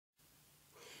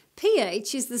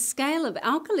pH is the scale of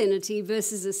alkalinity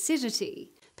versus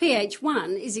acidity. pH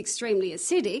 1 is extremely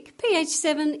acidic, pH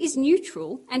 7 is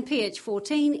neutral, and pH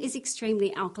 14 is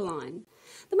extremely alkaline.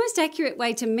 The most accurate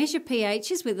way to measure pH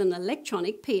is with an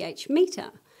electronic pH meter.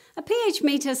 A pH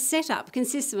meter setup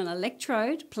consists of an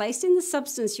electrode placed in the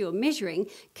substance you're measuring,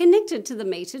 connected to the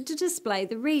meter to display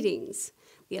the readings.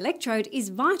 The electrode is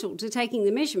vital to taking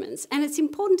the measurements, and it's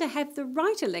important to have the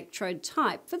right electrode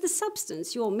type for the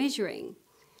substance you're measuring.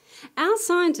 Our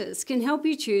scientists can help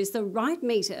you choose the right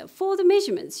meter for the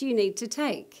measurements you need to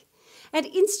take. At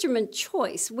Instrument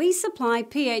Choice, we supply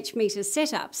pH meter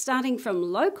setups starting from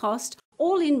low-cost,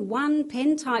 all-in-one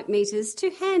pen-type meters to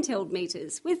handheld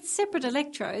meters with separate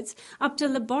electrodes up to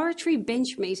laboratory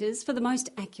bench meters for the most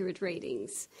accurate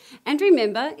readings. And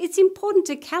remember, it's important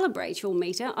to calibrate your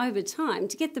meter over time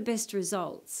to get the best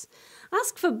results.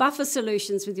 Ask for buffer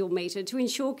solutions with your meter to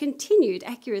ensure continued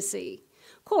accuracy.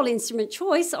 Call Instrument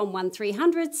Choice on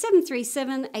 1300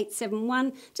 737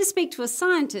 871 to speak to a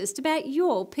scientist about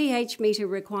your pH meter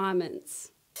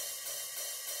requirements.